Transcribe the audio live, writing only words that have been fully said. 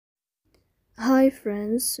Hi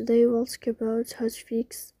friends, today we'll talk about how to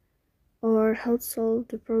fix or how to solve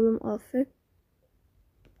the problem of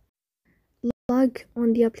lag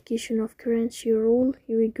on the application of Crunchyroll.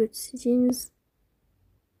 Here we go to settings.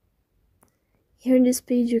 Here in this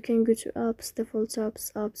page you can go to apps, default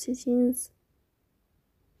apps, app settings.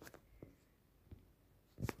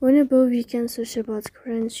 When above you can search about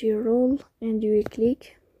Crunchyroll and you will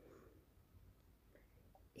click.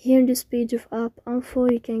 Here in this page of app info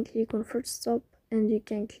you can click on first stop and you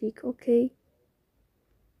can click OK.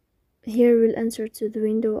 Here we'll enter to the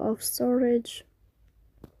window of storage.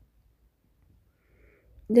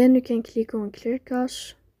 Then you can click on clear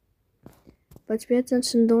cache, but pay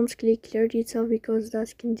attention, don't click clear data because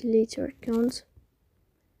that can delete your account.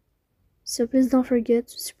 So please don't forget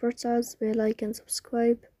to support us by like and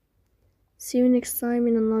subscribe. See you next time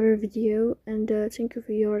in another video, and thank you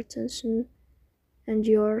for your attention and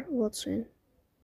your watching.